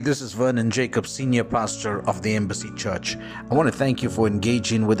This is Vernon Jacob, Senior Pastor of the Embassy Church. I want to thank you for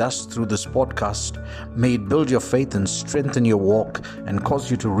engaging with us through this podcast. May it build your faith and strengthen your walk and cause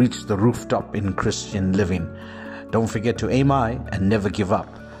you to reach the rooftop in Christian living. Don't forget to aim high and never give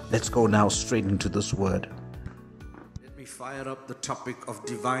up. Let's go now straight into this word. Let me fire up the topic of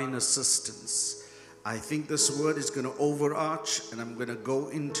divine assistance. I think this word is going to overarch, and I'm going to go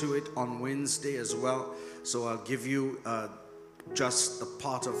into it on Wednesday as well. So I'll give you just a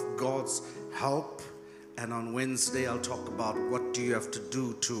part of God's help, and on Wednesday I'll talk about what do you have to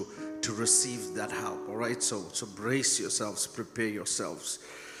do to receive that help. All right, so brace yourselves, prepare yourselves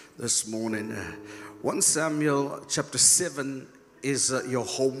this morning. 1 Samuel chapter 7 is your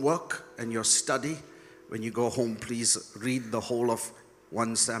homework and your study. When you go home, please read the whole of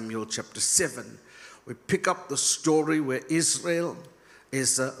 1 Samuel chapter 7. We pick up the story where Israel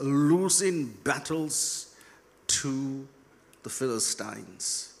is losing battles to the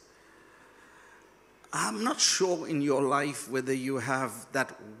Philistines. I'm not sure in your life whether you have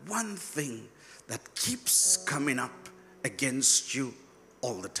that one thing that keeps coming up against you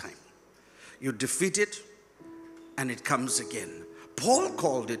all the time. You defeat it and it comes again. Paul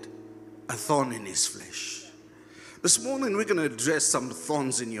called it a thorn in his flesh. This morning we're going to address some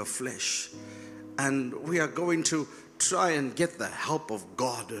thorns in your flesh, and we are going to try and get the help of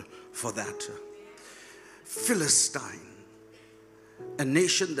God for that. Philistine, a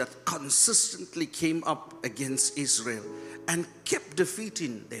nation that consistently came up against Israel and kept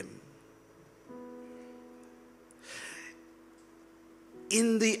defeating them.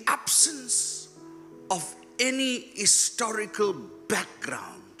 In the absence of any historical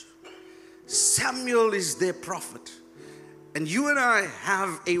background, Samuel is their prophet. And you and I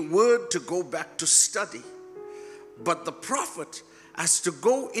have a word to go back to study. But the prophet has to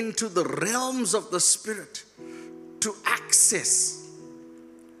go into the realms of the Spirit to access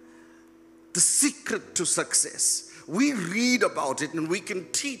the secret to success. We read about it and we can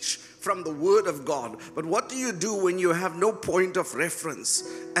teach from the Word of God. But what do you do when you have no point of reference?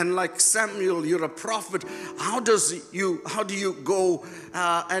 And like Samuel, you're a prophet. How do you go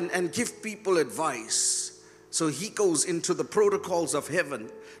and give people advice? So he goes into the protocols of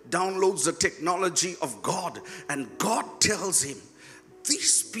heaven, downloads the technology of God, and God tells him,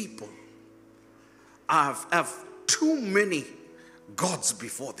 these people have too many gods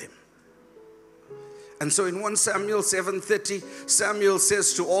before them. And so in 1 Samuel 7:30, Samuel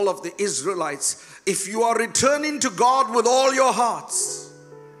says to all of the Israelites, if you are returning to God with all your hearts,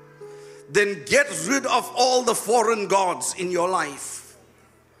 then get rid of all the foreign gods in your life.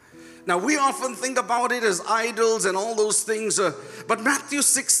 Now we often think about it as idols and all those things, but Matthew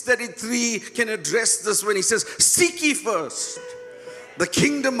 6:33 can address this when he says, seek ye first the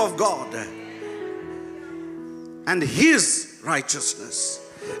kingdom of God and his righteousness,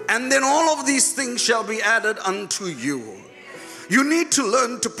 and then all of these things shall be added unto you. You need to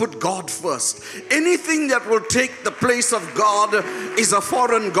learn to put God first. Anything that will take the place of God is a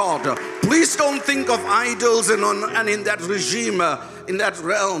foreign god. Please don't think of idols and in that regime, in that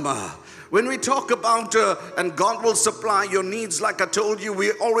realm. When we talk about and God will supply your needs, like I told you,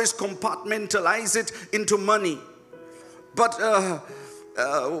 we always compartmentalize it into money. But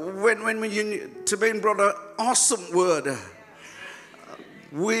when Tibain brought an awesome word,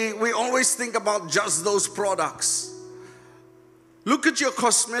 we always think about just those products. Look at your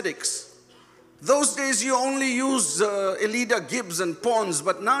cosmetics. Those days you only use Elida, Gibbs and Pond's,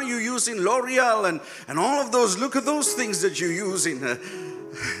 but now you're using L'Oreal and all of those. Look at those things that you're using.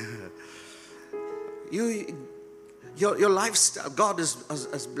 Your lifestyle, God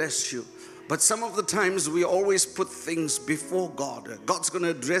has blessed you. But some of the times we always put things before God. God's going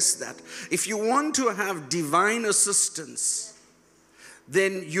to address that. If you want to have divine assistance,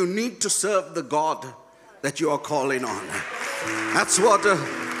 then you need to serve the God that you are calling on. That's what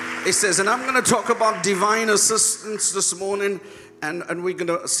it says. And I'm going to talk about divine assistance this morning, and we're going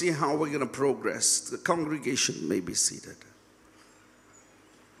to see how we're going to progress. The congregation may be seated.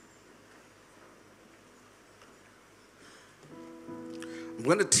 I'm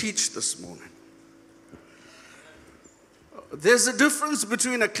going to teach this morning. There's a difference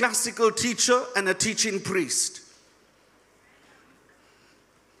between a classical teacher and a teaching priest.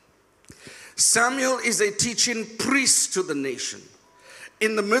 Samuel is a teaching priest to the nation.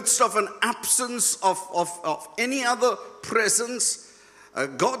 In the midst of an absence of any other presence,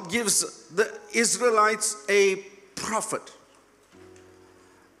 God gives the Israelites a prophet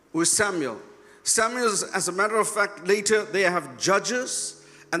who is Samuel. Samuel, as a matter of fact, later they have judges,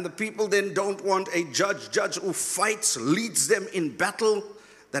 and the people then don't want a judge who fights, leads them in battle,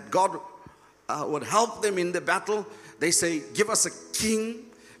 that God would help them in the battle. They say, give us a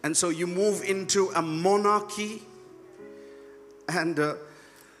king And so you move into a monarchy, and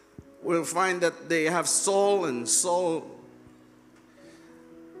we'll find that they have Saul, and Saul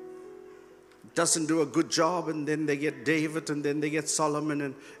doesn't do a good job, and then they get David, and then they get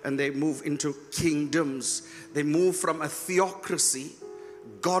Solomon, and they move into kingdoms. They move from a theocracy,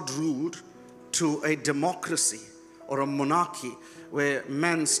 God ruled, to a democracy or a monarchy where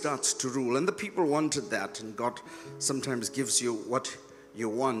man starts to rule. And the people wanted that, and God sometimes gives you what you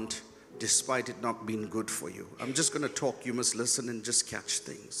want despite it not being good for you. I'm just going to talk. You must listen and just catch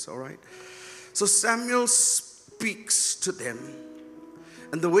things, all right? So Samuel speaks to them.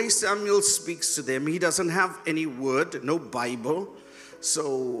 And the way Samuel speaks to them, he doesn't have any word, no Bible.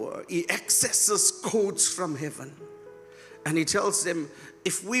 So he accesses codes from heaven. And he tells them,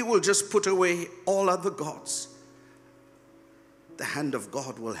 if we will just put away all other gods, the hand of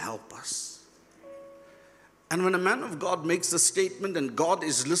God will help us. And when a man of God makes a statement and God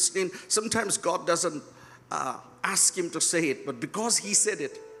is listening, sometimes God doesn't ask him to say it, but because he said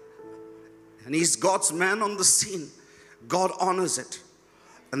it, and he's God's man on the scene, God honors it.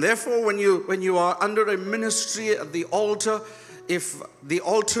 And therefore, when you are under a ministry at the altar, if the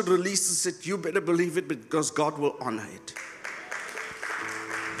altar releases it, you better believe it, because God will honor it.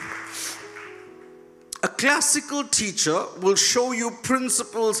 A classical teacher will show you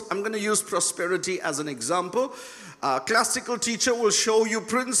principles. I'm going to use prosperity as an example. A classical teacher will show you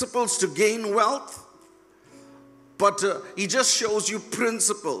principles to gain wealth, but he just shows you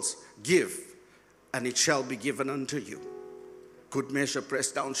principles. Give, and it shall be given unto you. Good measure,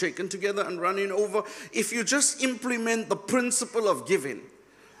 pressed down, shaken together, and running over. If you just implement the principle of giving,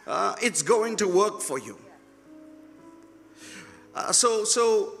 it's going to work for you.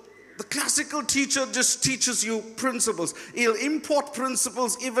 So the classical teacher just teaches you principles. He'll import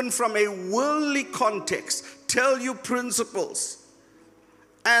principles even from a worldly context, tell you principles.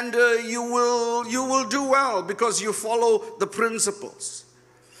 And you will do well because you follow the principles.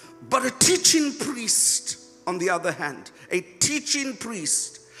 But a teaching priest, on the other hand, a teaching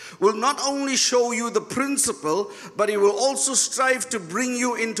priest will not only show you the principle, but he will also strive to bring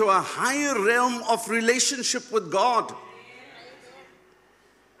you into a higher realm of relationship with God.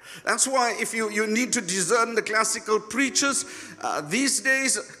 That's why if you need to discern the classical preachers, these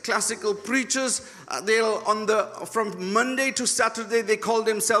days, classical preachers, from Monday to Saturday, they call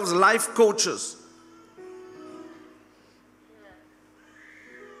themselves life coaches.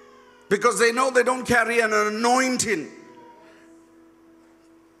 Because they know they don't carry an anointing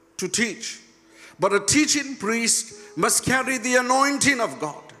to teach. But a teaching priest must carry the anointing of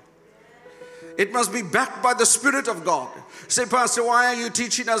God. It must be backed by the Spirit of God. Say, Pastor, why are you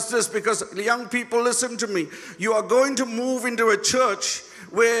teaching us this? Because young people, listen to me. You are going to move into a church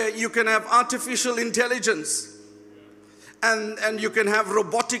where you can have artificial intelligence and you can have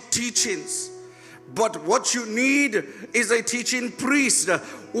robotic teachings. But what you need is a teaching priest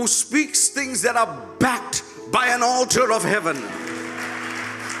who speaks things that are backed by an altar of heaven.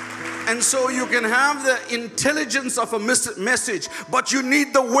 And so you can have the intelligence of a message, but you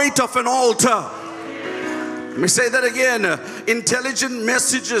need the weight of an altar. Let me say that again. Intelligent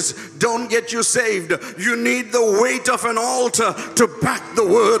messages don't get you saved. You need the weight of an altar to back the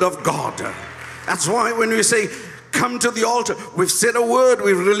word of God. That's why when we say, come to the altar, we've said a word,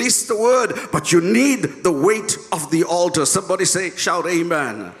 we've released the word, but you need the weight of the altar. Somebody say, shout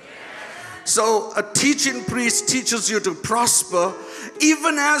amen. So a teaching priest teaches you to prosper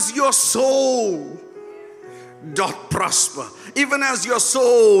even as your soul doth prosper. Even as your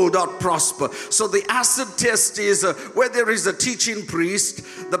soul doth prosper. So the acid test is where there is a teaching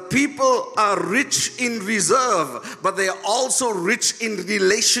priest, the people are rich in reserve, but they are also rich in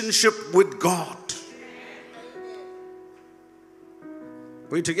relationship with God.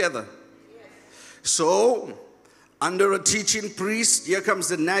 We together? So, under a teaching priest, here comes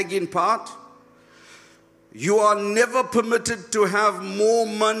the nagging part. You are never permitted to have more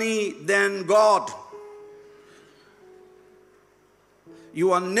money than God.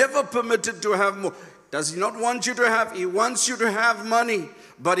 You are never permitted to have more. Does he not want you to have? He wants you to have money,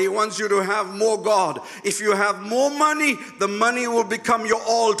 but he wants you to have more God. If you have more money, the money will become your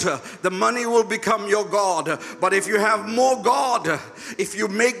altar. The money will become your God. But if you have more God, if you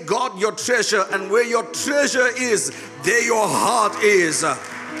make God your treasure, and where your treasure is, there your heart is. Are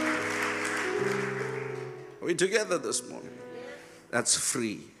we together this morning? That's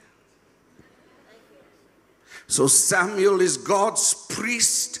free. So Samuel is God's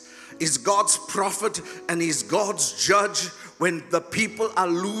priest, is God's prophet, and is God's judge. When the people are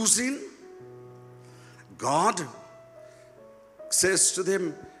losing, God says to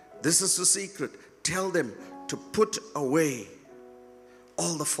them, this is the secret. Tell them to put away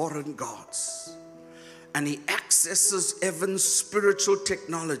all the foreign gods. And he accesses heaven's spiritual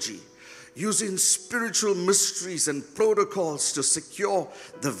technology, using spiritual mysteries and protocols to secure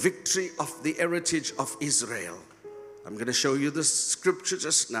the victory of the heritage of Israel. I'm going to show you this scripture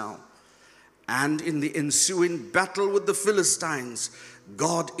just now. And in the ensuing battle with the Philistines,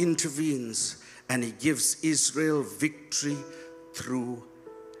 God intervenes and he gives Israel victory through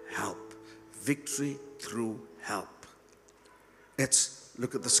help. Victory through help. Let's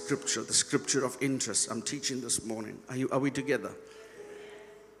look at the scripture of interest I'm teaching this morning. Are we together?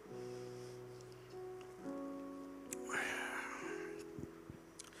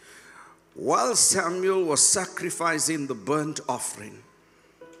 While Samuel was sacrificing the burnt offering,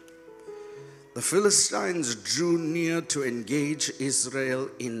 the Philistines drew near to engage Israel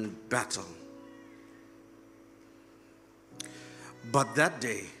in battle. But that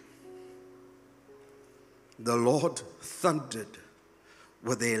day, the Lord thundered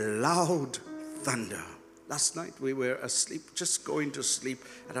with a loud thunder. Last night we were asleep, just going to sleep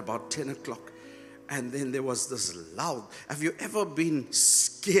at about 10 o'clock. And then there was this loud. Have you ever been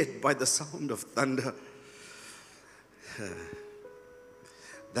scared by the sound of thunder?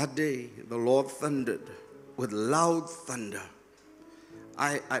 That day, the Lord thundered with loud thunder.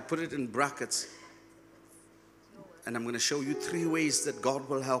 I put it in brackets. And I'm going to show you 3 ways that God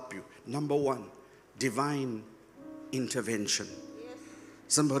will help you. Number 1, divine intervention.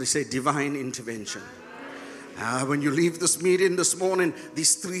 Somebody say divine intervention. When you leave this meeting this morning,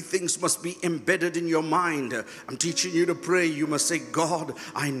 these 3 things must be embedded in your mind. I'm teaching you to pray. You must say, God,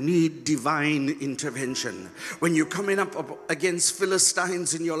 I need divine intervention. When you're coming up against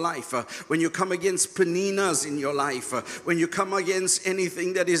Philistines in your life, when you come against Peninas in your life, when you come against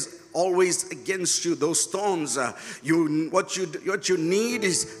anything that is always against you, those thorns, what you need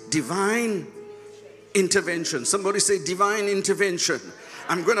is divine intervention. Somebody say divine intervention.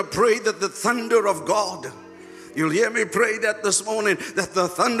 I'm going to pray that the thunder of God, you'll hear me pray that this morning, that the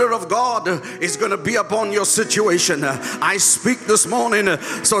thunder of God is going to be upon your situation. I speak this morning,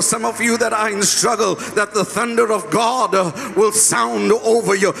 so some of you that are in struggle, that the thunder of God will sound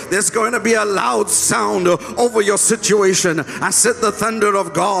over you. There's going to be a loud sound over your situation. I said the thunder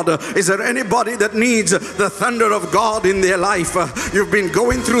of God. Is there anybody that needs the thunder of God in their life? You've been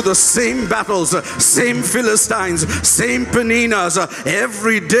going through the same battles, same Philistines, same Peninas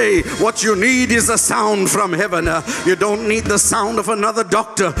every day. What you need is a sound from heaven. You don't need the sound of another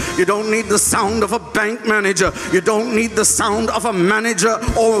doctor. You don't need the sound of a bank manager. You don't need the sound of a manager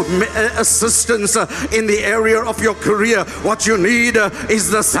or assistance in the area of your career. What you need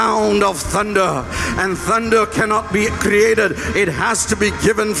is the sound of thunder. And thunder cannot be created. It has to be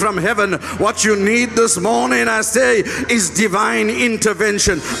given from heaven. What you need this morning, I say, is divine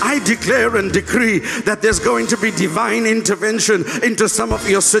intervention. I declare and decree that there's going to be divine intervention into some of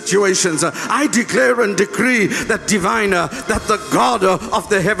your situations. I declare and decree that that the God of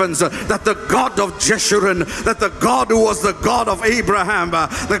the heavens, that the God of Jeshurun, that the God who was the God of Abraham,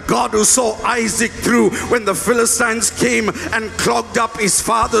 the God who saw Isaac through when the Philistines came and clogged up his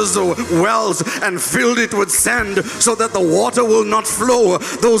father's wells and filled it with sand so that the water will not flow.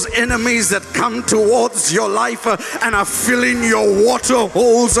 Those enemies that come towards your life and are filling your water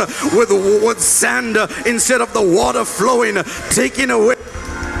holes with sand instead of the water flowing, taking away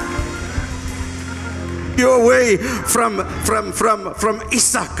you away from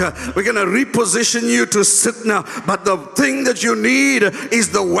Isaac. We're going to reposition you to Sitna. But the thing that you need is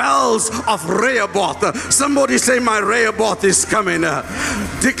the wells of Rehoboth. Somebody say, my Rehoboth is coming.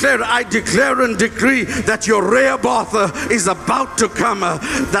 I declare and decree that your Rehoboth is about to come.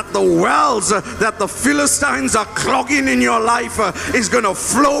 That the wells that the Philistines are clogging in your life is going to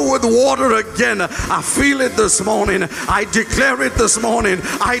flow with water again. I feel it this morning. I declare it this morning.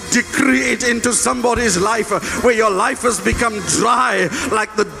 I decree it into somebody's life where your life has become dry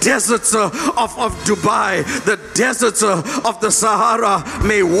like the deserts of Dubai, the deserts of the Sahara.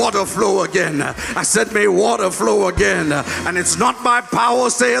 May water flow again. I said may water flow again. And it's not by power,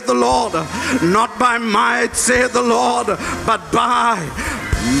 saith the Lord, not by might, saith the Lord, but by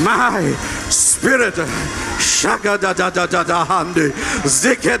my spirit.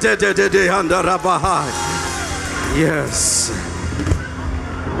 Yes.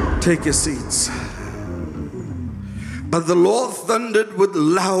 Take your seats. But the Lord thundered with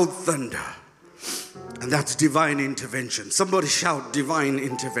loud thunder. And that's divine intervention. Somebody shout divine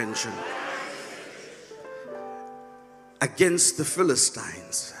intervention. Against the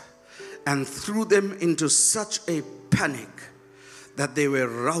Philistines. And threw them into such a panic that they were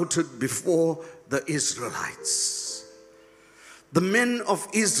routed before the Israelites. The men of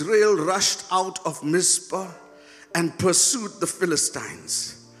Israel rushed out of Mizpah and pursued the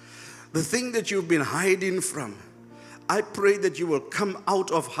Philistines. The thing that you've been hiding from, I pray that you will come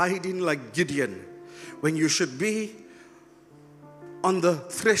out of hiding like Gideon, when you should be on the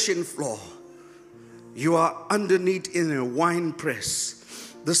threshing floor. You are underneath in a wine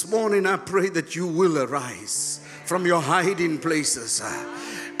press. This morning I pray that you will arise from your hiding places,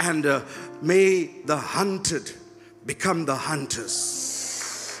 and may the hunted become the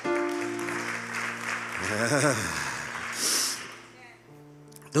hunters.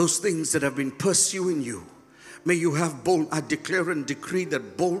 Those things that have been pursuing you, may you have bold. I declare and decree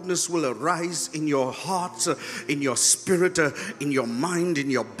that boldness will arise in your heart, in your spirit, in your mind, in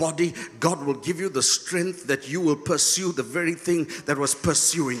your body. God will give you the strength that you will pursue the very thing that was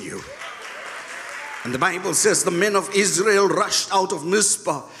pursuing you. And the Bible says the men of Israel rushed out of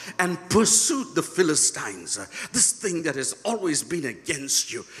Mizpah and pursued the Philistines. This thing that has always been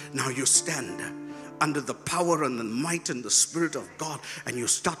against you, now you stand under the power and the might and the Spirit of God, and you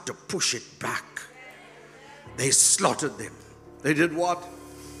start to push it back. They slaughtered them. They did what?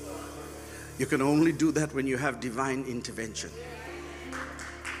 You can only do that when you have divine intervention.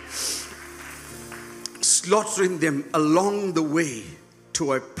 Slaughtering them along the way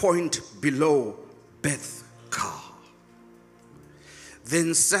to a point below Beth-kar.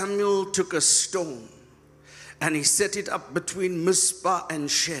 Then Samuel took a stone and he set it up between Mizpah and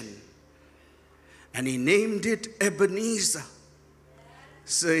Shen, and he named it Ebenezer,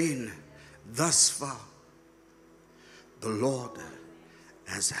 saying, thus far the Lord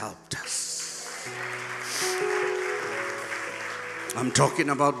has helped us. I'm talking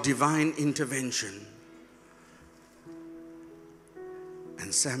about divine intervention.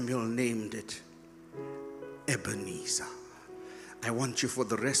 And Samuel named it Ebenezer. I want you for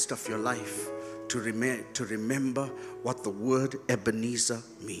the rest of your life to remember what the word Ebenezer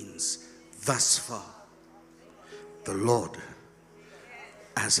means. Thus far, the Lord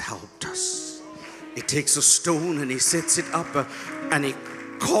has helped us. He takes a stone and he sets it up and he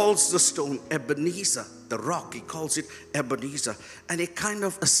calls the stone Ebenezer, the rock. He calls it Ebenezer, and he kind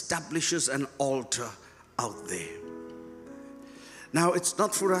of establishes an altar out there. Now, it's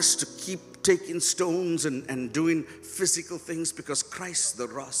not for us to keep taking stones and doing physical things, because Christ, the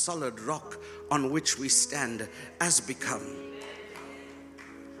solid rock on which we stand, has become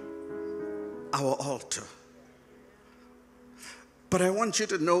our altar. But I want you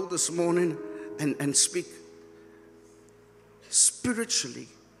to know this morning and speak spiritually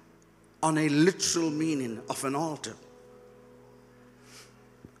on a literal meaning of an altar.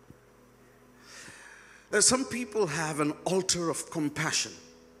 Some people have an altar of compassion.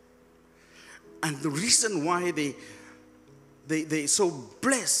 And the reason why they're so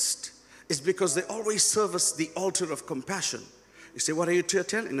blessed is because they always service the altar of compassion. You say, what are you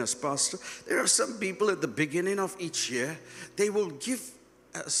telling us, Pastor? There are some people at the beginning of each year, they will give,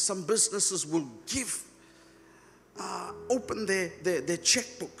 some businesses will give, open their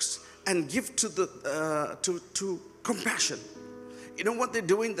checkbooks and give to the to compassion. You know what they're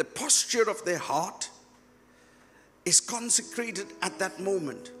doing? The posture of their heart is consecrated at that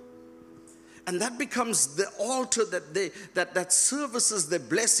moment. And that becomes the altar that services the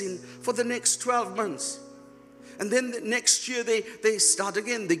blessing for the next 12 months. And then the next year they start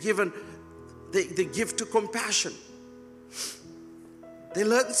again. They give to compassion. They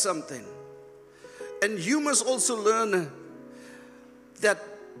learn something. And you must also learn that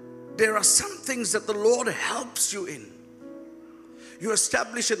there are some things that the Lord helps you in. You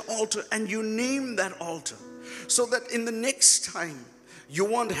establish an altar and you name that altar, so that in the next time you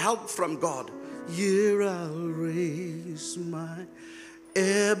want help from God. Here I'll raise my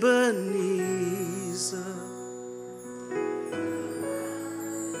Ebenezer.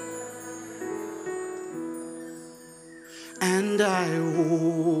 And I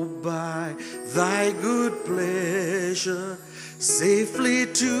hope by thy good pleasure safely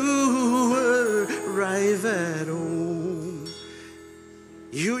to arrive at home.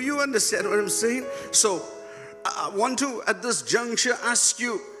 You understand what I'm saying? So I want to, at this juncture, ask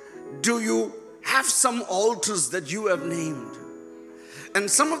you, do you have some altars that you have named? And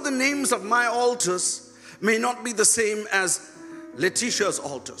some of the names of my altars may not be the same as Letitia's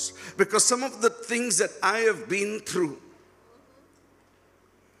altars, because some of the things that I have been through,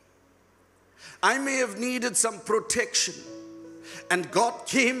 I may have needed some protection, and God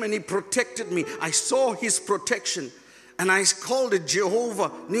came and He protected me. I saw His protection, and I called it Jehovah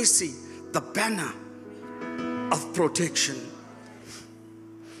Nissi, the banner of protection.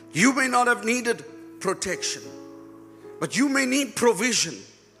 You may not have needed protection, but you may need provision.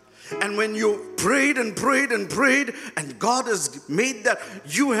 And when you prayed and prayed and prayed, and God has made that,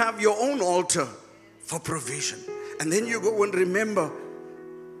 you have your own altar for provision. And then you go and remember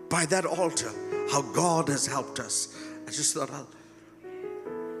by that altar how God has helped us. I just thought,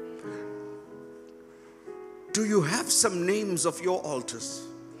 do you have some names of your altars?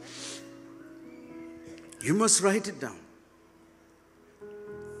 You must write it down.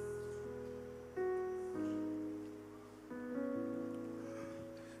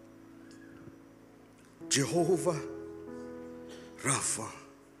 Jehovah Rapha,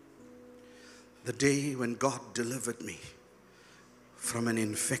 the day when God delivered me from an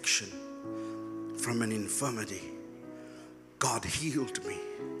infection, from an infirmity. God healed me.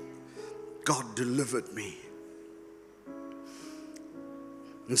 God delivered me.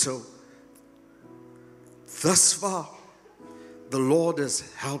 And so, thus far, the Lord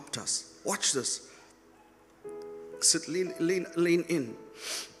has helped us. Watch this. Sit, lean in.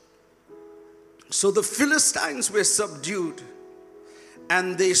 So the Philistines were subdued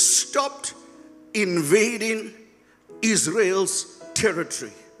and they stopped invading Israel's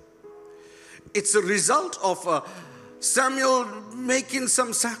territory. It's a result of Samuel making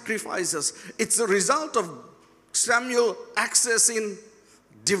some sacrifices. It's a result of Samuel accessing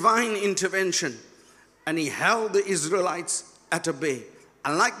divine intervention. And he held the Israelites at a bay.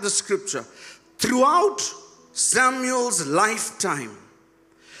 I like the scripture. Throughout Samuel's lifetime,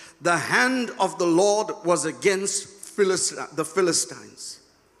 the hand of the Lord was against the Philistines.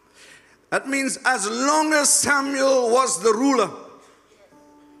 That means as long as Samuel was the ruler.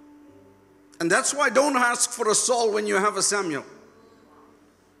 And that's why don't ask for a Saul when you have a Samuel.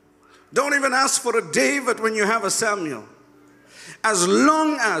 Don't even ask for a David when you have a Samuel. As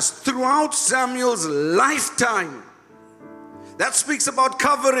long as throughout Samuel's lifetime, that speaks about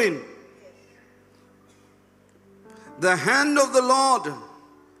covering. The hand of the Lord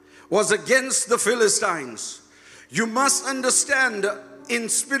was against the Philistines. You must understand in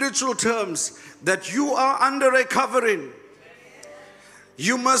spiritual terms that you are under a covering.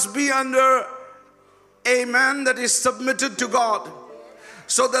 You must be under a man that is submitted to God,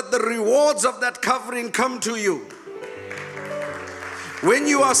 so that the rewards of that covering come to you. When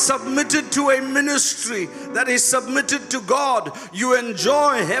you are submitted to a ministry that is submitted to God, you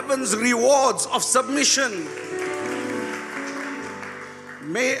enjoy heaven's rewards of submission.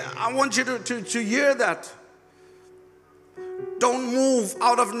 I want you to hear that. Don't move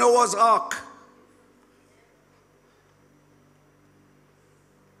out of Noah's ark.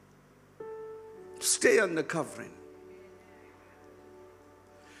 Stay under covering.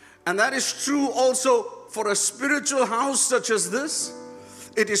 And that is true also for a spiritual house such as this.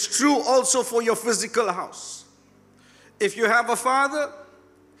 It is true also for your physical house. If you have a father,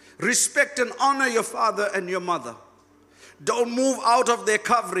 respect and honor your father and your mother. Don't move out of their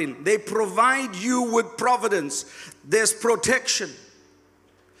covering. They provide you with providence. There's protection.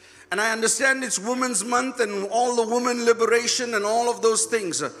 And I understand it's Women's Month and all the women liberation and all of those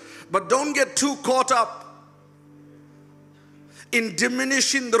things. But don't get too caught up in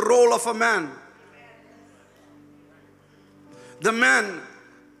diminishing the role of a man. The man,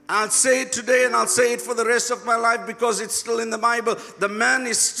 I'll say it today and I'll say it for the rest of my life because it's still in the Bible. The man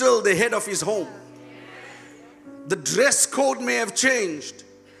is still the head of his home. The dress code may have changed.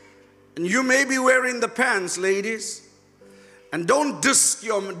 And you may be wearing the pants, ladies. And don't diss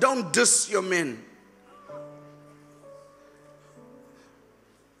your men.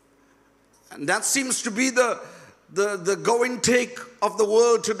 And that seems to be the go and take of the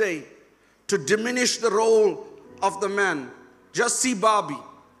world today. To diminish the role of the man. Just see Barbie.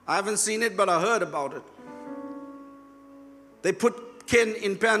 I haven't seen it, but I heard about it. They put Ken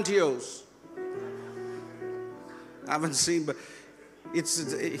in pantyhose. I haven't seen, but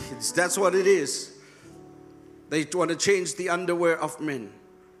it's that's what it is. They want to change the underwear of men.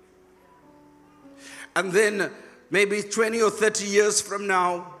 And then maybe 20 or 30 years from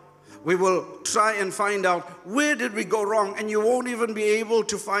now, we will try and find out where did we go wrong, and you won't even be able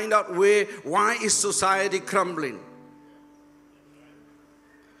to find out why is society crumbling.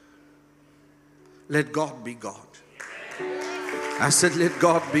 Let God be God. I said, let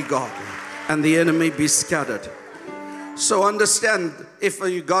God be God, and the enemy be scattered. So understand, if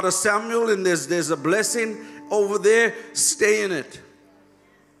you got a Samuel and there's a blessing over there, stay in it.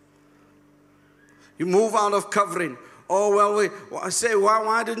 You move out of covering. Oh, well, I say,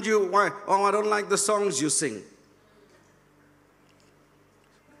 why didn't you, why? Oh, I don't like the songs you sing.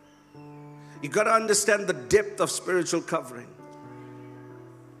 You got to understand the depth of spiritual covering.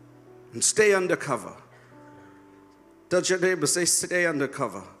 And stay under cover. Touch your neighbor, say, stay under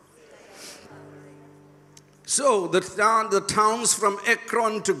cover. So the towns from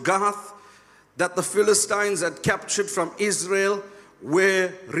Ekron to Gath that the Philistines had captured from Israel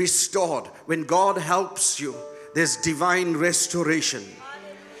were restored. When God helps you, there's divine restoration.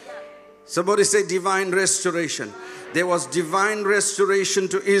 Somebody say divine restoration. There was divine restoration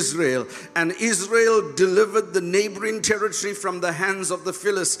to Israel, and Israel delivered the neighboring territory from the hands of the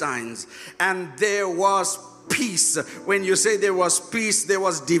Philistines, and there was peace. When you say there was peace, there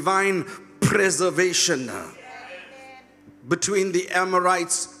was divine preservation between the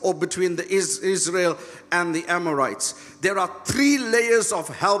Amorites, or between the Israel and the Amorites. There are 3 layers of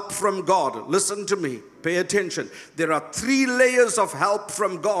help from God. Listen to me. Pay attention. There are 3 layers of help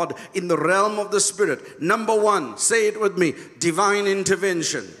from God in the realm of the Spirit. Number 1, say it with me, divine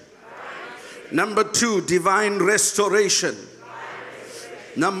intervention. Number 2, divine restoration.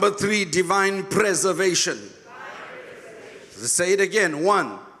 Number 3, divine preservation. Say it again.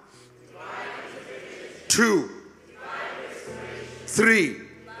 1, 2, 3.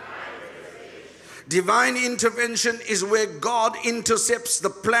 Divine intervention is where God intercepts the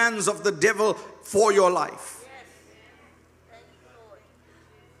plans of the devil for your life.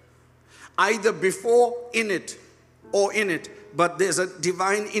 Either before, in it, or in it. But there's a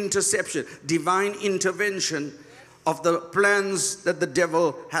divine interception, divine intervention of the plans that the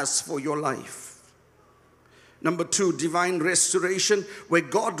devil has for your life. Number 2, divine restoration, where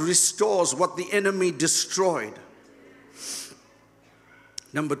God restores what the enemy destroyed.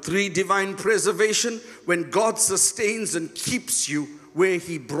 Number 3, divine preservation, when God sustains and keeps you where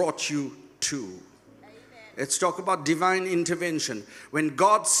He brought you to. Amen. Let's talk about divine intervention. When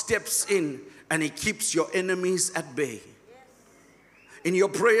God steps in and He keeps your enemies at bay. Yes. In your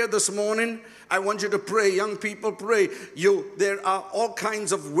prayer this morning, I want you to pray. Young people, pray. There are all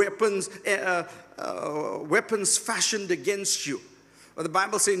kinds of weapons fashioned against you. But the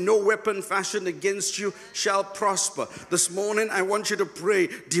Bible says, no weapon fashioned against you shall prosper. This morning, I want you to pray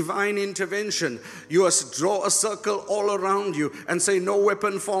divine intervention. You must draw a circle all around you and say, no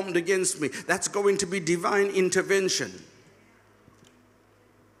weapon formed against me. That's going to be divine intervention.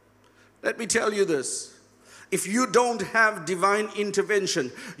 Let me tell you this. If you don't have divine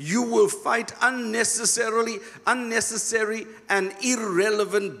intervention, you will fight unnecessary and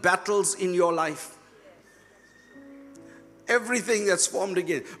irrelevant battles in your life. Everything that's formed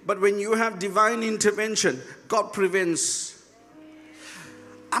again. But when you have divine intervention, God prevents.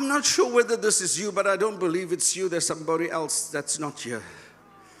 I'm not sure whether this is you, but I don't believe it's you. There's somebody else that's not here.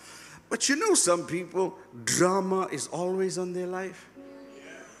 But you know, some people, drama is always on their life.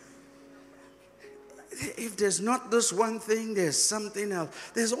 If there's not this one thing, there's something else.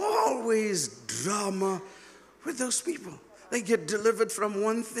 There's always drama with those people. They get delivered from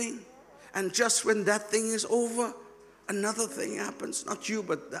one thing, and just when that thing is over, another thing happens. Not you,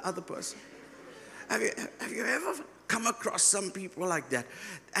 but the other person. Have you ever come across some people like that?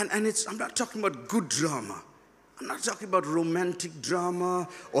 And I'm not talking about good drama. I'm not talking about romantic drama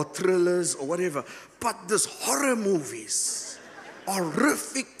or thrillers or whatever. But this horror movies,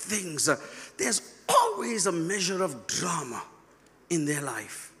 horrific things. There's always a measure of drama in their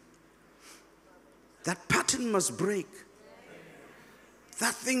life. That pattern must break.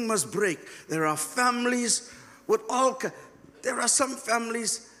 That thing must break. There are families with there are some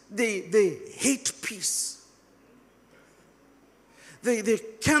families, they hate peace. They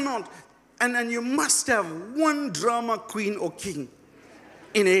cannot, and you must have one drama queen or king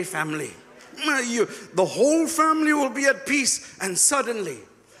in a family. The whole family will be at peace, and suddenly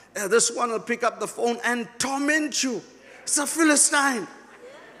this one will pick up the phone and torment you. It's a Philistine.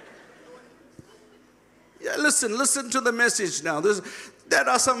 Yeah, listen to the message now. There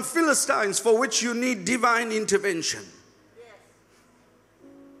are some Philistines for which you need divine intervention.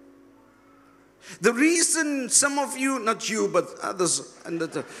 The reason some of you, not you, but others,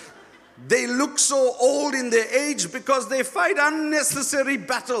 they look so old in their age because they fight unnecessary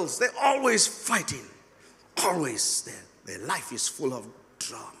battles. They're always fighting. Always. Their life is full of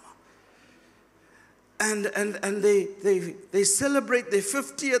drama. And they celebrate their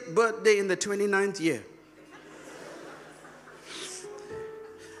 50th birthday in the 29th year.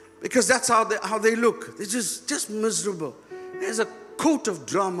 Because that's how they look. They're just miserable. There's a coat of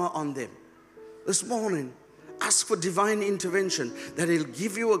drama on them. This morning, ask for divine intervention, that He'll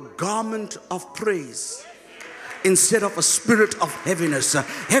give you a garment of praise instead of a spirit of heaviness.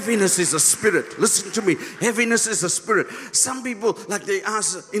 Heaviness is a spirit. Listen to me. Heaviness is a spirit. Some people, like they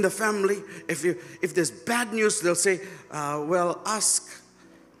ask in the family, if there's bad news, they'll say, well, ask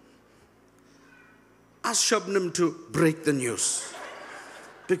Shabnam to break the news.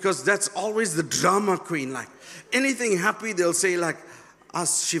 Because that's always the drama queen. Like anything happy, they'll say, like,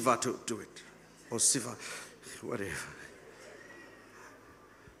 ask Shiva to do it. Or Shiva, whatever.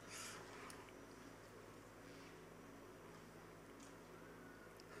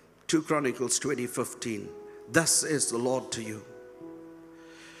 2 Chronicles 20:15. Thus says the Lord to you.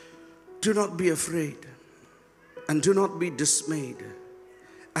 Do not be afraid and do not be dismayed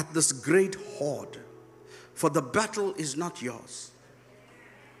at this great horde, for the battle is not yours,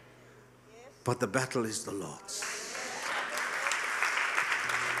 but the battle is the Lord's.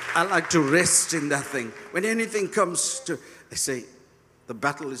 I like to rest in that thing. When anything comes to, I say, the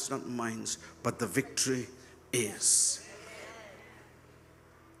battle is not mine, but the victory is.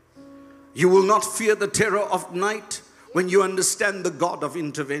 You will not fear the terror of night when you understand the God of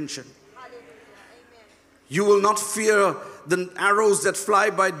intervention. You will not fear the arrows that fly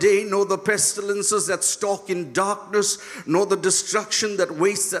by day, nor the pestilences that stalk in darkness, nor the destruction that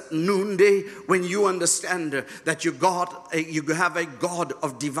wastes at noonday, when you understand that you have a God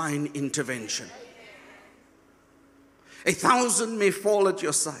of divine intervention. 1,000 may fall at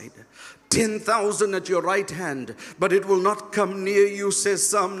your side, 10,000 at your right hand, but it will not come near you, says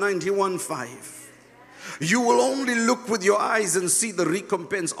Psalm 91:5. You will only look with your eyes and see the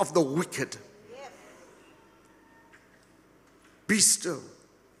recompense of the wicked. Be still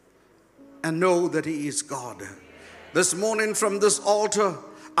and know that He is God. This morning from this altar,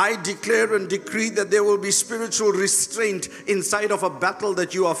 I declare and decree that there will be spiritual restraint inside of a battle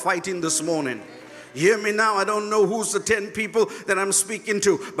that you are fighting this morning. Hear me now. I don't know who's the 10 people that I'm speaking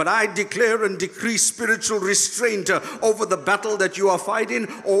to, but I declare and decree spiritual restraint over the battle that you are fighting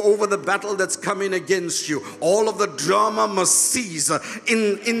or over the battle that's coming against you. All of the drama must cease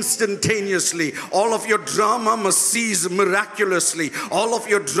instantaneously. All of your drama must cease miraculously. All of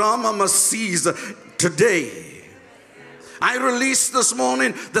your drama must cease today. I release this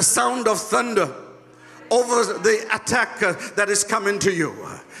morning the sound of thunder over the attack that is coming to you.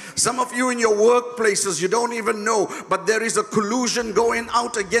 Some of you in your workplaces, you don't even know, but there is a collusion going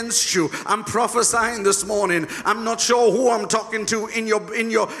out against you. I'm prophesying this morning. I'm not sure who I'm talking to in your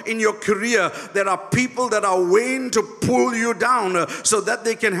career. There are people that are waiting to pull you down so that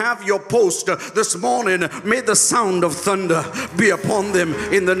they can have your post. This morning, may the sound of thunder be upon them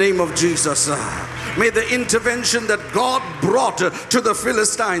in the name of Jesus. May the intervention that God brought to the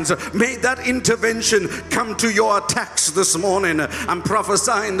Philistines, may that intervention come to your attacks this morning. I'm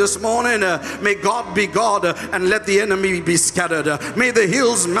prophesying this morning, may God be God and let the enemy be scattered. May the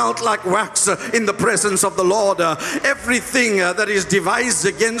hills melt like wax in the presence of the Lord. Everything that is devised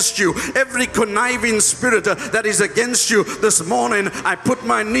against you, every conniving spirit that is against you this morning, I put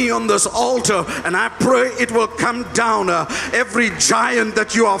my knee on this altar and I pray it will come down. Every giant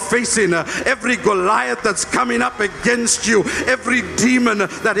that you are facing, every Goliath that's coming up against you, every demon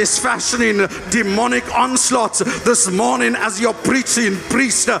that is fashioning demonic onslaughts this morning, as your preaching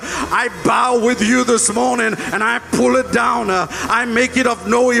priest, I bow with you this morning and I pull it down. I make it of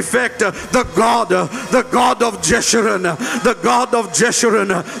no effect. The God of Jeshurun, the God of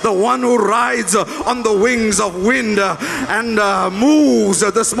Jeshurun, the one who rides on the wings of wind and moves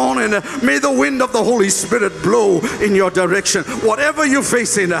this morning. May the wind of the Holy Spirit blow in your direction. Whatever you're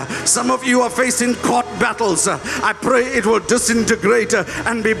facing, some of you are facing court battles. I pray it will disintegrate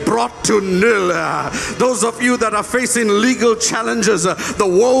and be brought to nil. Those of you that are facing legal challenges, the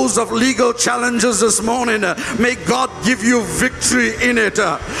woes of legal challenges this morning, may God give you victory in it.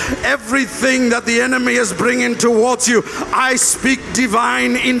 Everything that the enemy is bringing towards you, I speak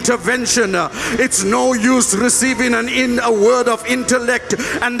divine intervention. It's no use receiving a word of intellect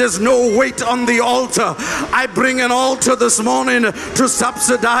and there's no weight on the altar. I bring an altar this morning to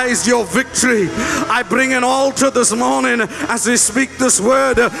subsidize your victory. I bring an altar this morning as we speak this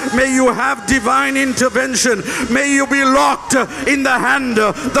word. May you have divine intervention. May you be locked in the hand,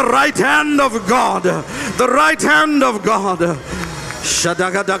 the right hand of God. The right hand of God.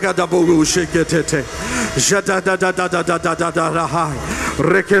 Shadagadagadabu shiketete. Jadadadadadadadadadahai.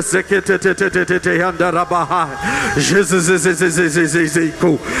 Rekeseketete yandarabahai.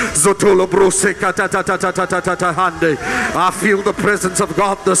 Jeziziziziziziziku. Zotolobrosekatatatatatatatatahande. I feel the presence of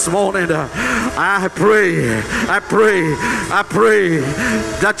God this morning. I pray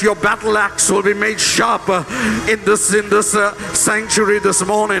that your battle axe will be made sharp in this sanctuary this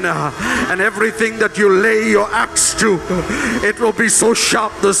morning, and everything that you lay your axe to, it will be so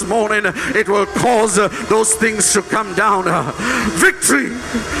sharp this morning, it will cause those things to come down. Victory,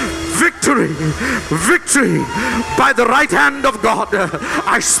 victory, victory by the right hand of God.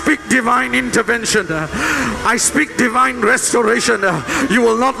 I speak divine intervention. I speak divine restoration. You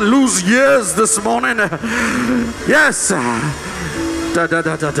will not lose years this morning. Yes.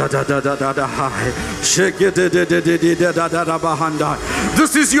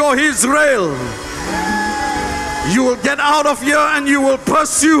 This is your Israel. You will get out of here and you will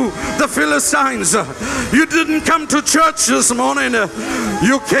pursue the Philistines. You didn't come to church this morning.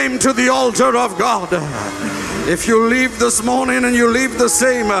 You came to the altar of God. If you leave this morning and you leave the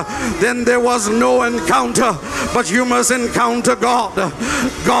same, then there was no encounter. But you must encounter God.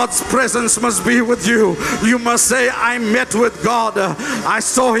 God's presence must be with you. You must say, I met with God. I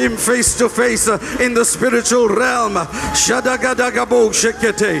saw him face to face in the spiritual realm.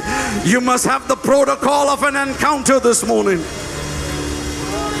 You must have the protocol of an encounter this morning.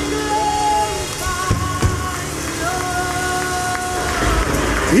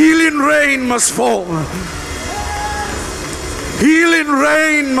 Healing rain must fall. Healing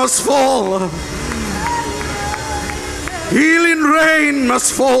rain must fall. Healing rain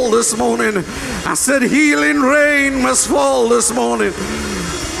must fall this morning. I said healing rain must fall this morning.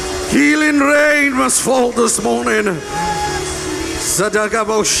 Healing rain must fall this morning.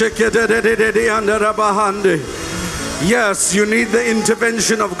 Yes, you need the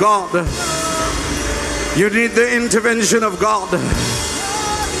intervention of God. You need the intervention of God.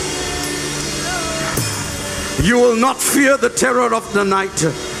 You will not fear the terror of the night.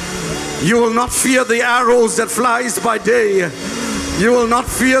 You will not fear the arrows that flies by day. You will not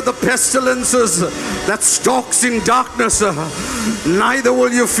fear the pestilences that stalks in darkness. Neither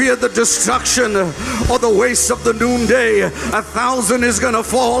will you fear the destruction or the waste of the noonday. 1,000 is going to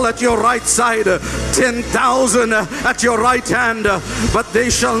fall at your right side, 10,000 at your right hand, but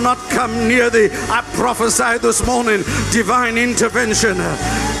they shall not come near thee. I prophesy this morning divine intervention.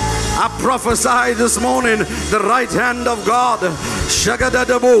 I prophesy this morning the right hand of God.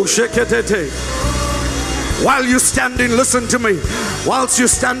 While you're standing, listen to me. Whilst you're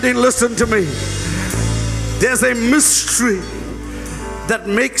standing, listen to me. There's a mystery that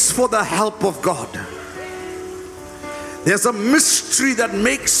makes for the help of God. There's a mystery that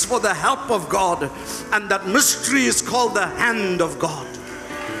makes for the help of God, and that mystery is called the hand of God.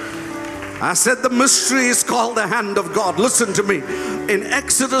 I said the mystery is called the hand of God. Listen to me. In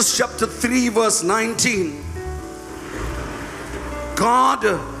Exodus chapter 3 verse 19,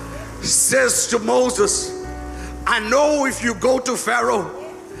 God says to Moses, I know if you go to Pharaoh,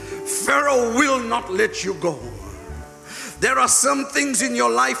 Pharaoh will not let you go. There are some things in your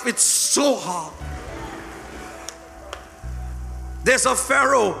life, it's so hard. There's a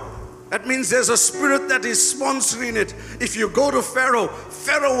Pharaoh. That means there's a spirit that is sponsoring it. If you go to Pharaoh,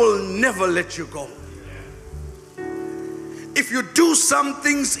 Pharaoh will never let you go. If you do some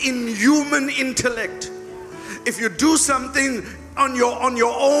things in human intellect, if you do something on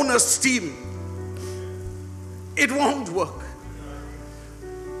your own esteem, it won't work.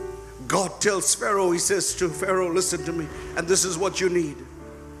 God tells Pharaoh, he says to Pharaoh, listen to me, and this is what you need.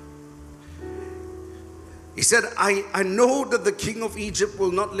 He said, I know that the king of Egypt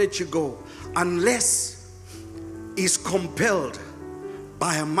will not let you go unless he's compelled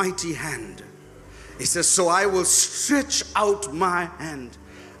by a mighty hand. He says, so I will stretch out my hand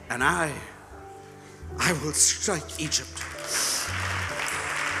and I will strike Egypt.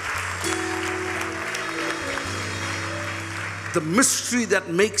 The mystery that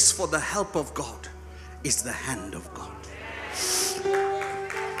makes for the help of God is the hand of God.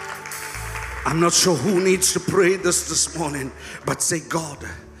 I'm not sure who needs to pray this morning, but say, God,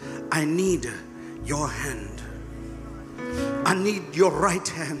 I need your hand. I need your right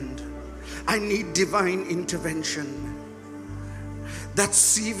hand. I need divine intervention. That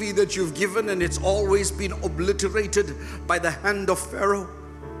CV that you've given and it's always been obliterated by the hand of Pharaoh,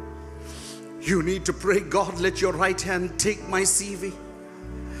 you need to pray, God, let your right hand take my CV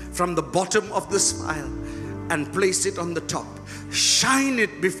from the bottom of this file and place it on the top. Shine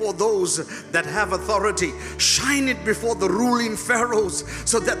it before those that have authority. Shine it before the ruling pharaohs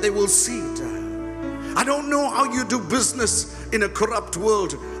so that they will see it. I don't know how you do business in a corrupt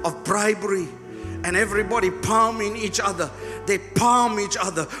world of bribery and everybody palming each other. They palm each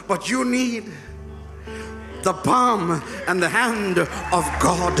other, but you need the palm and the hand of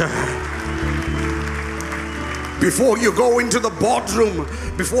God. Before you go into the boardroom,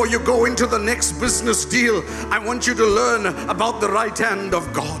 before you go into the next business deal, I want you to learn about the right hand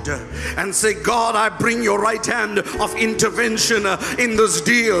of God and say, God, I bring your right hand of intervention in this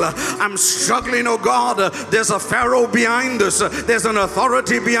deal. I'm struggling, oh God. There's a Pharaoh behind us. There's an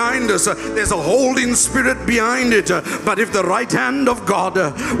authority behind us. There's a holding spirit behind it. But if the right hand of God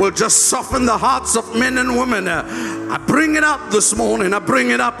will just soften the hearts of men and women, I bring it up this morning. I bring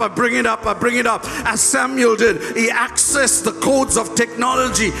it up. I bring it up. I bring it up. As Samuel did, he accessed the codes of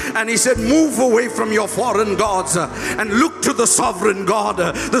technology and he said, move away from your foreign gods and look to the sovereign God.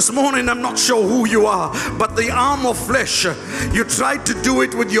 This morning, I'm not sure who you are, but the arm of flesh, you tried to do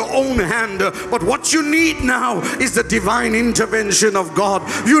it with your own hand. But what you need now is the divine intervention of God.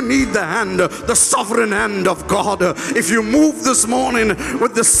 You need the hand, the sovereign hand of God. If you move this morning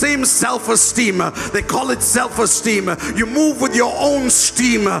with the same self-esteem, they call it self-esteem, you move with your own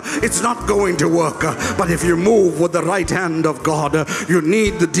steam, it's not going to work. But if you move with the right hand of God, you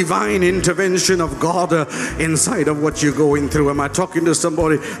need the divine intervention of God inside of what you're going through. Am I talking to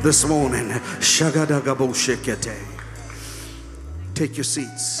somebody this morning? Take your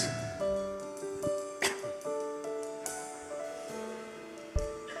seats.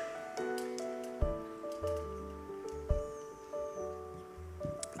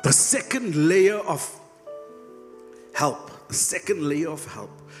 The second layer of help,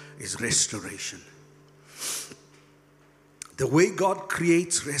 is restoration. The way God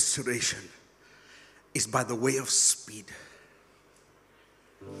creates restoration is by the way of speed.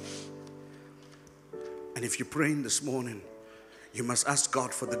 And if you're praying this morning, you must ask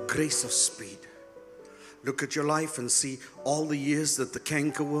God for the grace of speed. Look at your life and see all the years that the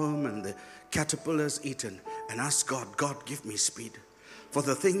cankerworm and the caterpillar has eaten, and ask God, God, give me speed for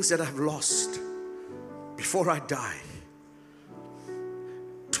the things that I've lost before I die.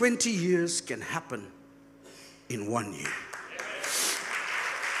 20 years can happen in 1 year.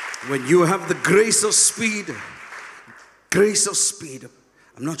 When you have the grace of speed,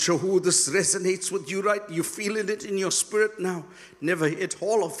 I'm not sure who this resonates with you, right? You're feeling it in your spirit now. Never hit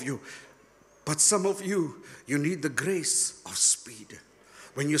all of you. But some of you, you need the grace of speed.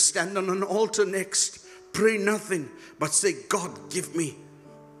 When you stand on an altar next, pray nothing, but say, God, give me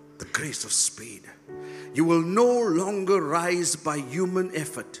the grace of speed. You will no longer rise by human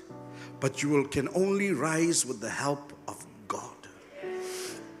effort, but you can only rise with the help of God.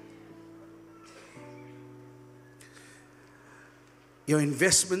 Your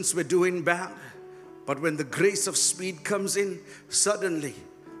investments were doing bad, but when the grace of speed comes in, suddenly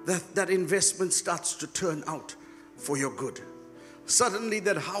that investment starts to turn out for your good. Suddenly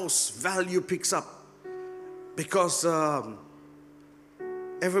that house value picks up because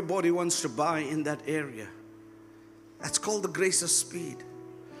everybody wants to buy in that area. That's called the grace of speed.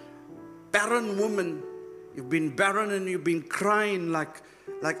 Barren woman, you've been barren and you've been crying like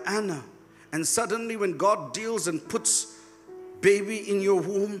Anna. And suddenly when God deals and puts baby in your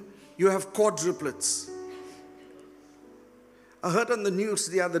womb, you have quadruplets. I heard on the news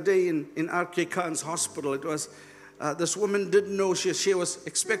the other day in R.K. Khan's hospital, it was this woman didn't know she was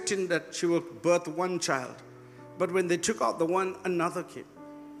expecting that she would birth one child. But when they took out the one, another came.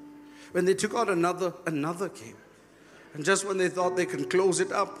 When they took out another came. And just when they thought they can close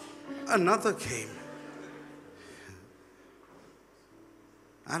it up, another came.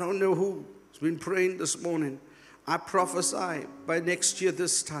 I don't know who's been praying this morning. I prophesy by next year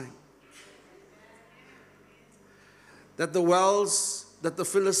this time that the wells that the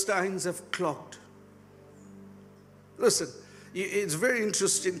Philistines have clogged. Listen, it's very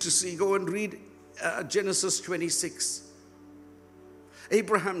interesting to see. Go and read Genesis 26.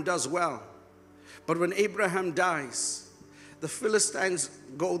 Abraham does well. But when Abraham dies, the Philistines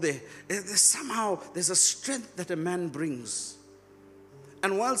go there. There's a strength that a man brings.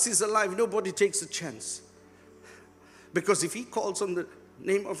 And whilst he's alive, nobody takes a chance. Because if he calls on the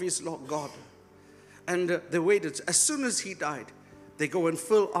name of his Lord God, and they waited, as soon as he died, they go and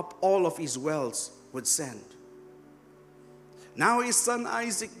fill up all of his wells with sand. Now his son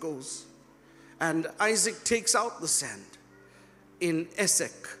Isaac goes, and Isaac takes out the sand in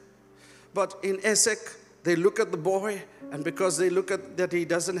Esek. But in Esek, they look at the boy, and because they look at that he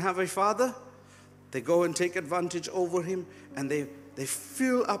doesn't have a father, they go and take advantage over him, and they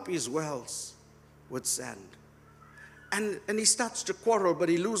fill up his wells with sand. And he starts to quarrel, but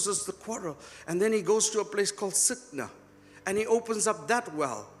he loses the quarrel. And then he goes to a place called Sitna, and he opens up that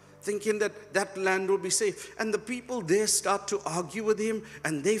well, thinking that that land will be safe. And the people there start to argue with him,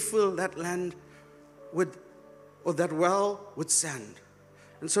 and they fill that land or that well with sand.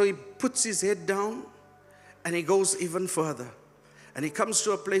 And so he puts his head down, and he goes even further. And he comes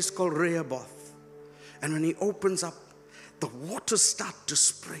to a place called Rehoboth. And when he opens up, the waters start to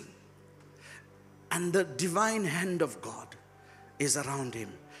spring. And the divine hand of God is around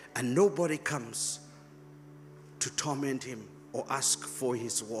him. And nobody comes to torment him or ask for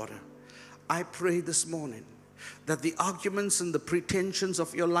his water. I pray this morning that the arguments and the pretensions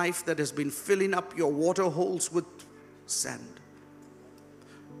of your life that has been filling up your water holes with sand,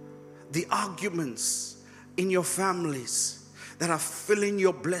 the arguments in your families that are filling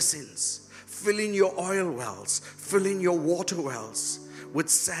your blessings, filling your oil wells, filling your water wells with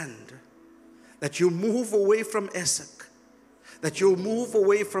sand. That you move away from Esek, that you'll move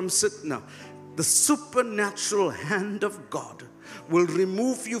away from Sitna. The supernatural hand of God will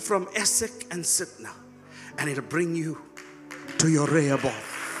remove you from Esek and Sitna, and it'll bring you to your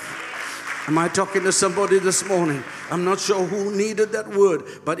Rehoboth. Am I talking to somebody this morning? I'm not sure who needed that word,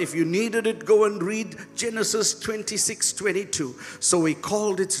 but if you needed it, go and read Genesis 26:22. So he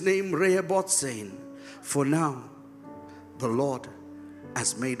called its name Rehoboth, saying, for now the Lord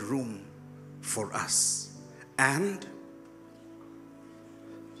has made room for us. And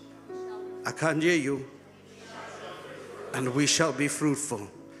I can't hear you. And we shall be fruitful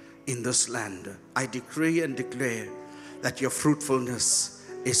in this land. I decree and declare that your fruitfulness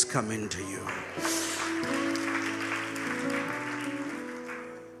is coming to you.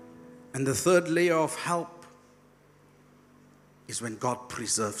 And the third layer of help is when God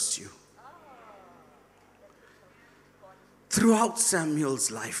preserves you. Throughout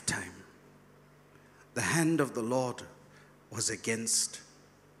Samuel's lifetime, the hand of the Lord was against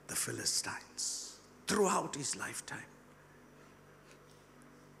the Philistines. Throughout his lifetime.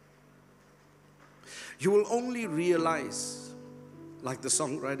 You will only realize, like the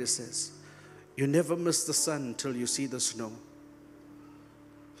songwriter says, you never miss the sun until you see the snow.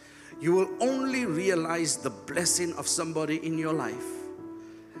 You will only realize the blessing of somebody in your life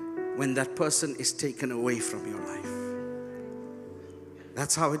when that person is taken away from your life.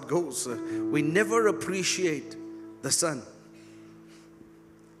 That's how it goes. We never appreciate the sun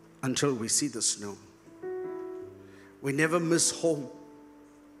until we see the snow. We never miss home.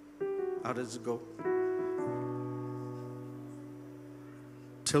 How does it go?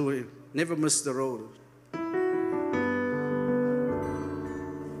 Till we never miss the road.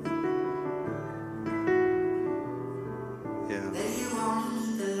 Yeah.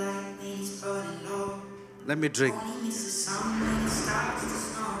 Let me drink.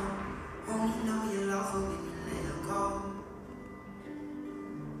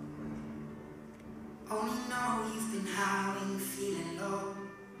 Only know you've been high when you're feeling low.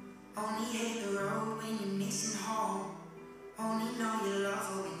 Only hate the road when you're missing home. Only know you love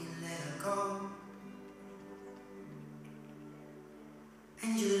her when you let her go.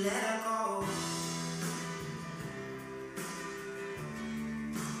 And you let her go.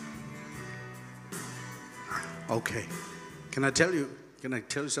 Okay. Can I tell you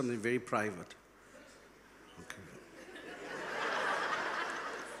something very private? Okay.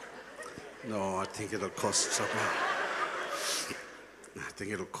 No, I think it'll cost trouble. I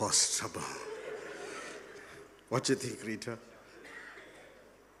think it'll cost trouble. What do you think, Rita?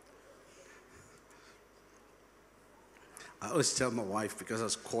 I always tell my wife, because I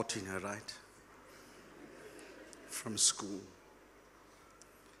was courting her, right? From school.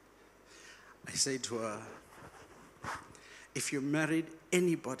 I say to her, if you married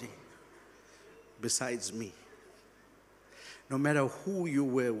anybody besides me, no matter who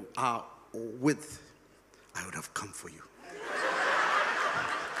you are with, I would have come for you.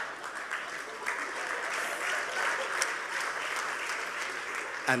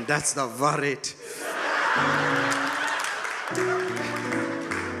 And that's the varit.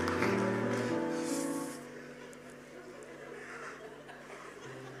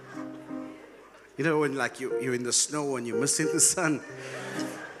 You know, when like you're in the snow and you're missing the sun,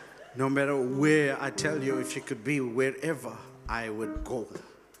 no matter where, I tell you, if you could be wherever, I would go.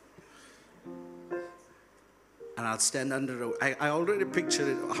 And I'll stand under I already pictured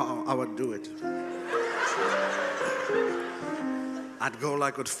it, how I would do it. I'd go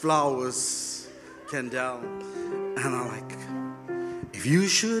like with flowers, Kendall, and I'm like, if you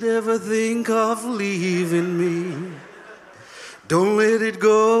should ever think of leaving me, don't let it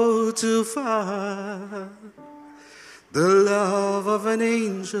go too far. The love of an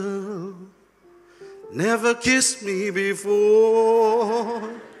angel never kissed me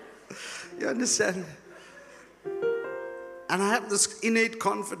before. You understand? And I have this innate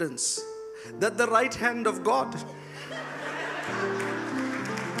confidence that the right hand of God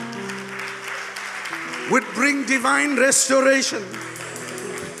would bring divine restoration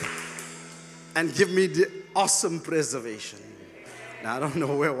and give me the awesome preservation. Now, I don't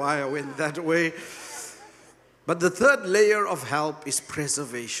know why I went that way. But the third layer of help is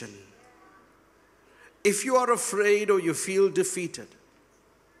preservation. If you are afraid or you feel defeated,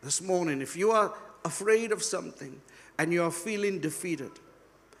 this morning, if you are afraid of something and you are feeling defeated,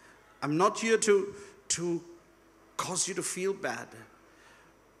 I'm not here to cause you to feel bad,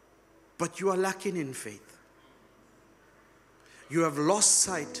 but you are lacking in faith. You have lost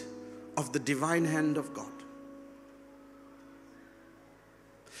sight of the divine hand of God.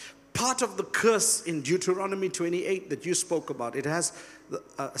 part of the curse in Deuteronomy 28 that you spoke about. It has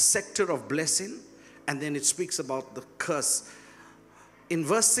a sector of blessing, and then it speaks about the curse. In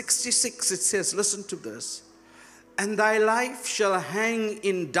verse 66 it says, listen to this, and thy life shall hang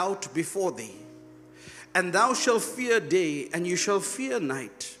in doubt before thee, and thou shalt fear day, and you shall fear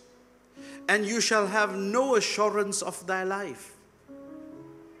night, and you shall have no assurance of thy life.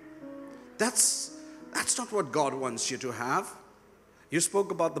 That's not what God wants you to have. You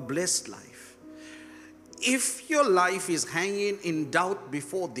spoke about the blessed life. If your life is hanging in doubt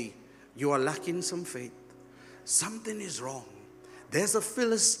before thee, you are lacking some faith. Something is wrong. There's a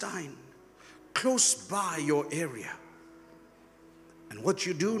Philistine close by your area. And what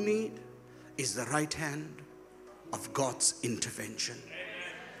you do need is the right hand of God's intervention.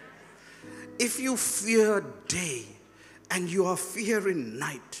 If you fear day and you are fearing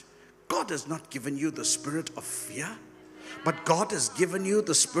night, God has not given you the spirit of fear, but God has given you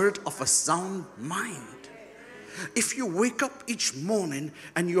the spirit of a sound mind. If you wake up each morning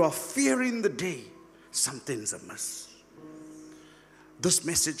and you are fearing the day, something's amiss. This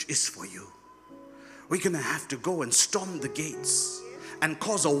message is for you. We're going to have to go and storm the gates and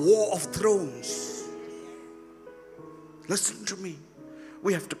cause a war of thrones. Listen to me.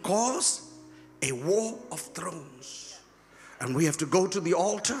 We have to cause a war of thrones. And we have to go to the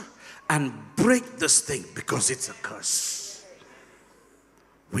altar and break this thing because it's a curse.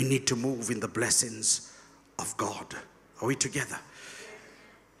 We need to move in the blessings of God. Are we together?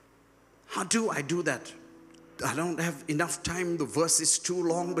 How do I do that? I don't have enough time. The verse is too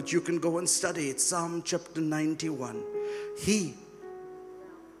long, but you can go and study it. Psalm chapter 91. He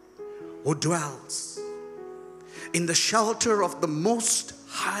who dwells in the shelter of the Most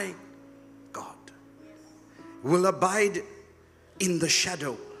High God will abide in the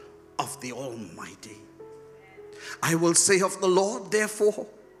shadow of the Almighty. I will say of the Lord, therefore,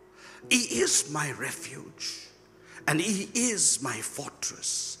 He is my refuge, and He is my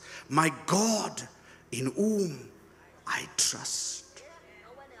fortress, my God in whom I trust.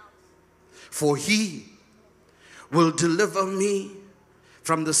 For He will deliver me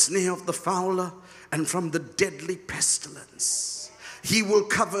from the snare of the fowler and from the deadly pestilence. He will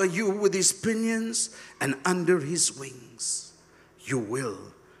cover you with His pinions, and under His wings you will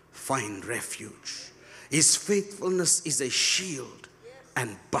find refuge. His faithfulness is a shield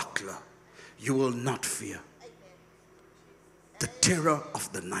and buckler. You will not fear the terror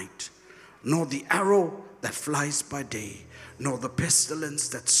of the night, nor the arrow that flies by day, nor the pestilence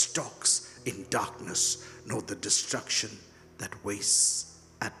that stalks in darkness, nor the destruction that wastes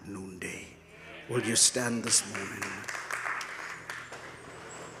at noonday. Will you stand this morning?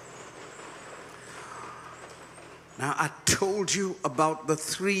 Now, I told you about the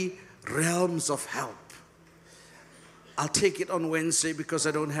 3 realms of help. I'll take it on Wednesday because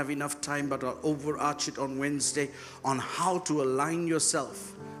I don't have enough time, but I'll overarch it on Wednesday on how to align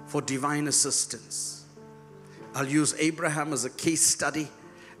yourself for divine assistance. I'll use Abraham as a case study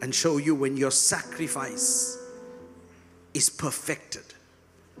and show you when your sacrifice is perfected.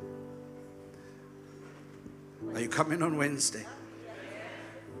 Are you coming on Wednesday?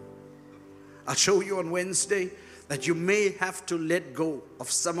 I'll show you on Wednesday that you may have to let go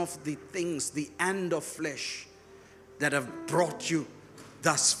of some of the things, the end of flesh, that have brought you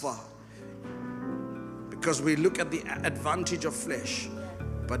thus far. Because we look at the advantage of flesh,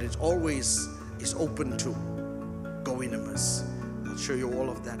 but it always is open to going amiss. I'll show you all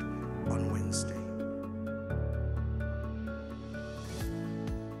of that on Wednesday.